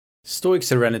Stoic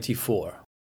Serenity 4.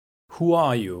 Who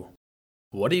are you?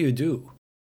 What do you do?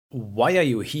 Why are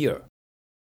you here?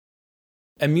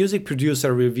 A music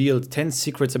producer revealed 10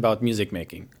 secrets about music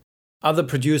making. Other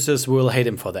producers will hate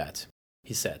him for that,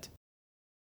 he said.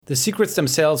 The secrets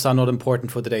themselves are not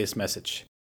important for today's message,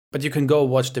 but you can go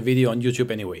watch the video on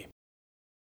YouTube anyway.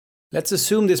 Let's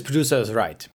assume this producer is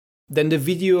right. Then the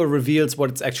video reveals what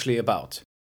it's actually about,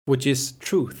 which is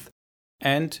truth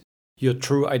and your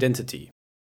true identity.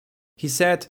 He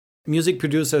said, music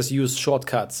producers use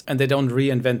shortcuts and they don't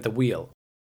reinvent the wheel.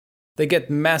 They get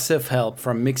massive help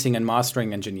from mixing and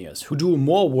mastering engineers who do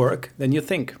more work than you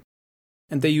think.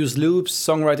 And they use loops,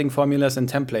 songwriting formulas, and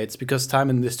templates because time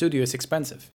in the studio is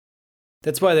expensive.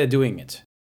 That's why they're doing it.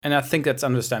 And I think that's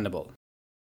understandable.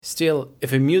 Still,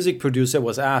 if a music producer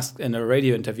was asked in a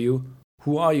radio interview,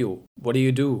 who are you? What do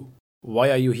you do?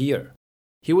 Why are you here?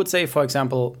 He would say, for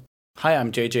example, hi,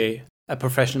 I'm JJ, a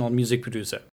professional music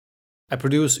producer. I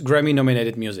produce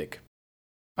Grammy-nominated music.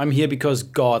 I'm here because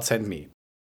God sent me.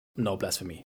 No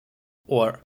blasphemy.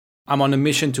 Or, I'm on a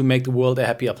mission to make the world a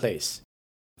happier place.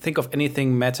 Think of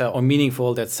anything meta or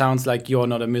meaningful that sounds like you're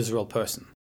not a miserable person.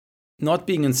 Not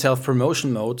being in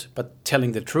self-promotion mode, but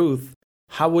telling the truth,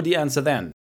 how would he answer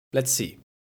then? Let's see.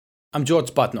 I'm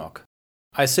George Butnock.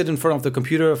 I sit in front of the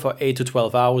computer for 8 to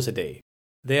 12 hours a day.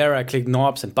 There I click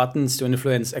knobs and buttons to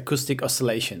influence acoustic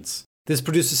oscillations. This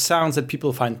produces sounds that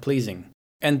people find pleasing,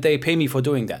 and they pay me for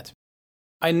doing that.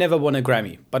 I never won a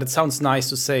Grammy, but it sounds nice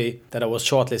to say that I was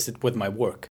shortlisted with my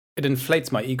work. It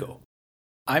inflates my ego.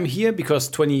 I'm here because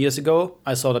 20 years ago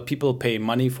I saw that people pay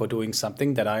money for doing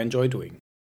something that I enjoy doing.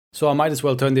 So I might as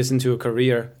well turn this into a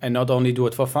career and not only do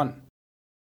it for fun.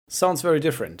 Sounds very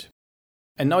different.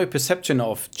 And now your perception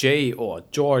of Jay or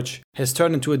George has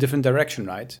turned into a different direction,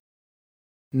 right?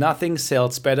 Nothing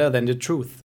sells better than the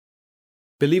truth.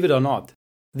 Believe it or not,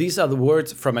 these are the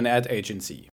words from an ad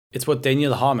agency. It's what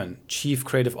Daniel Harmon, Chief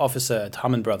Creative Officer at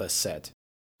Harmon Brothers, said.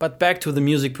 But back to the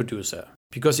music producer,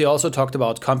 because he also talked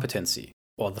about competency,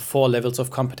 or the 4 levels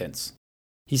of competence.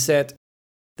 He said,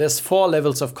 there's 4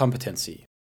 levels of competency.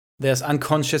 There's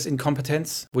unconscious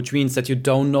incompetence, which means that you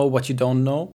don't know what you don't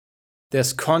know.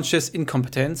 There's conscious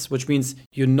incompetence, which means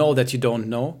you know that you don't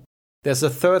know. There's a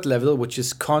 3rd level, which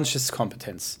is conscious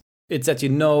competence. It's that you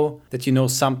know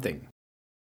something.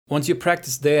 Once you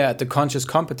practice there at the conscious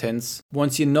competence,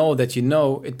 once you know,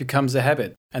 it becomes a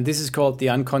habit. And this is called the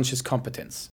unconscious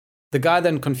competence. The guy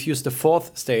then confused the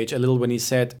 4th stage a little when he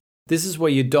said, this is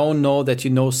where you don't know that you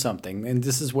know something, and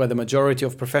this is where the majority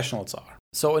of professionals are.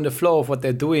 So in the flow of what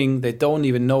they're doing, they don't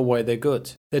even know why they're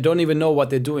good. They don't even know what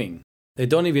they're doing. They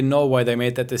don't even know why they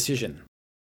made that decision.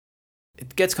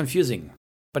 It gets confusing,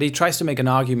 but he tries to make an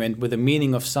argument with the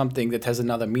meaning of something that has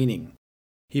another meaning.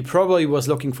 He probably was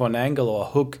looking for an angle or a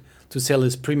hook to sell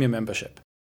his premium membership.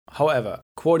 However,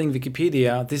 quoting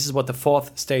Wikipedia, this is what the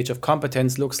 4th stage of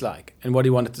competence looks like and what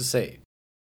he wanted to say.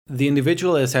 The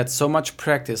individual has had so much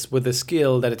practice with the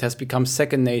skill that it has become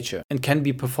second nature and can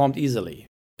be performed easily.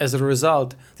 As a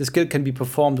result, the skill can be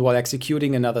performed while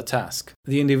executing another task.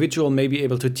 The individual may be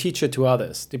able to teach it to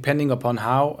others, depending upon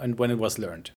how and when it was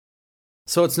learned.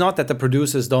 So it's not that the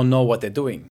producers don't know what they're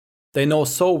doing. They know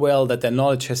so well that their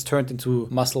knowledge has turned into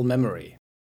muscle memory.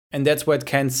 And that's where it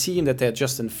can seem that they're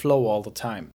just in flow all the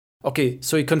time. Okay,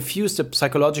 so he confused the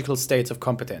psychological states of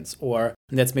competence, or,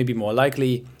 and that's maybe more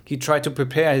likely, he tried to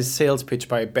prepare his sales pitch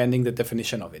by bending the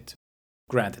definition of it.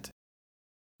 Granted.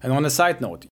 And on a side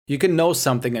note, you can know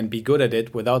something and be good at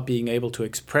it without being able to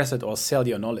express it or sell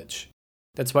your knowledge.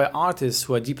 That's why artists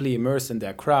who are deeply immersed in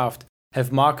their craft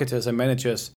have marketers and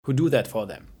managers who do that for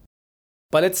them.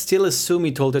 But let's still assume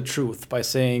he told the truth by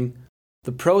saying,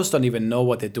 the pros don't even know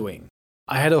what they're doing.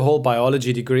 I had a whole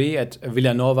biology degree at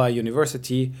Villanova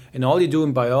University, and all you do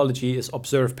in biology is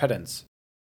observe patterns.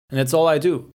 And that's all I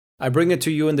do. I bring it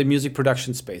to you in the music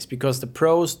production space because the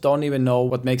pros don't even know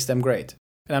what makes them great.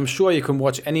 And I'm sure you can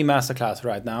watch any masterclass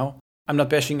right now. I'm not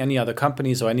bashing any other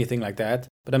companies or anything like that,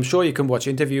 but I'm sure you can watch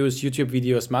interviews, YouTube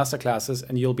videos, masterclasses,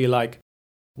 and you'll be like,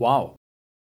 wow,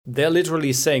 they're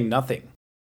literally saying nothing.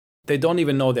 They don't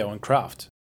even know their own craft.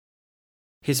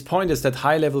 His point is that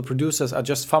high-level producers are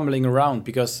just fumbling around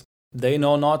because they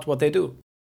know not what they do.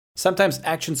 Sometimes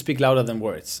actions speak louder than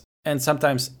words, and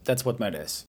sometimes that's what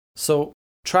matters. So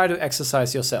try to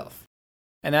exercise yourself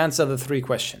and answer the 3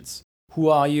 questions. Who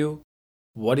are you?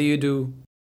 What do you do?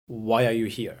 Why are you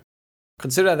here?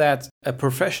 Consider that a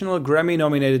professional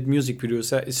Grammy-nominated music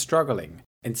producer is struggling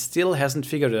and still hasn't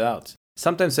figured it out.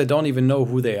 Sometimes they don't even know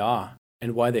who they are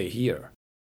and why they're here.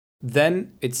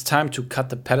 Then it's time to cut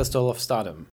the pedestal of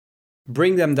stardom.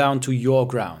 Bring them down to your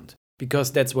ground,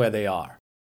 because that's where they are.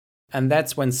 And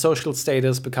that's when social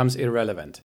status becomes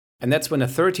irrelevant. And that's when a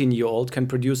 13-year-old can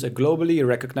produce a globally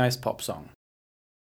recognized pop song.